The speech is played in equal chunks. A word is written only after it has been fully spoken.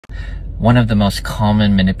One of the most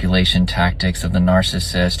common manipulation tactics of the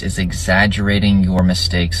narcissist is exaggerating your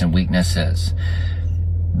mistakes and weaknesses.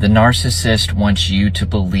 The narcissist wants you to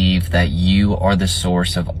believe that you are the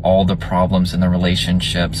source of all the problems in the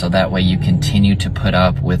relationship, so that way you continue to put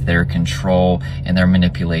up with their control and their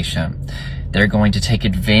manipulation. They're going to take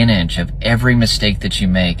advantage of every mistake that you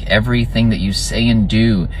make, everything that you say and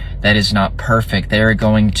do that is not perfect. They're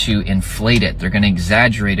going to inflate it. They're going to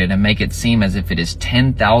exaggerate it and make it seem as if it is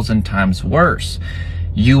 10,000 times worse.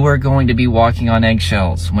 You are going to be walking on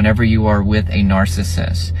eggshells whenever you are with a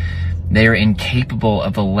narcissist. They are incapable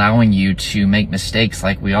of allowing you to make mistakes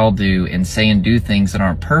like we all do and say and do things that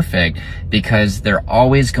aren't perfect, because they're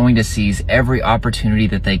always going to seize every opportunity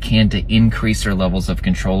that they can to increase their levels of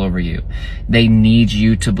control over you. They need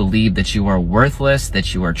you to believe that you are worthless,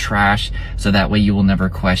 that you are trash, so that way you will never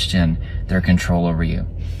question their control over you.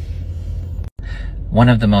 One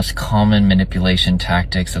of the most common manipulation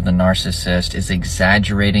tactics of the narcissist is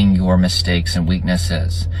exaggerating your mistakes and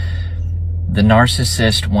weaknesses. The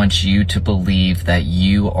narcissist wants you to believe that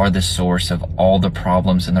you are the source of all the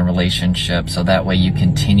problems in the relationship, so that way you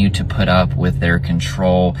continue to put up with their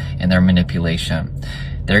control and their manipulation.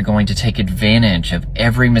 They're going to take advantage of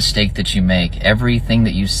every mistake that you make, everything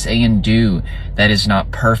that you say and do that is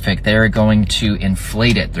not perfect. They're going to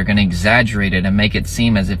inflate it. They're going to exaggerate it and make it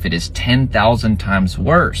seem as if it is 10,000 times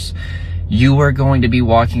worse. You are going to be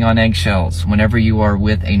walking on eggshells whenever you are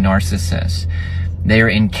with a narcissist. They are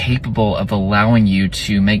incapable of allowing you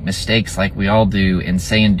to make mistakes like we all do and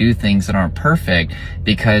say and do things that aren't perfect,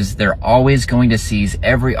 because they're always going to seize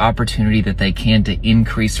every opportunity that they can to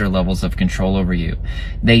increase their levels of control over you.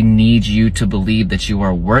 They need you to believe that you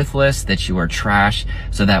are worthless, that you are trash,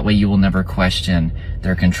 so that way you will never question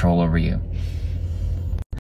their control over you.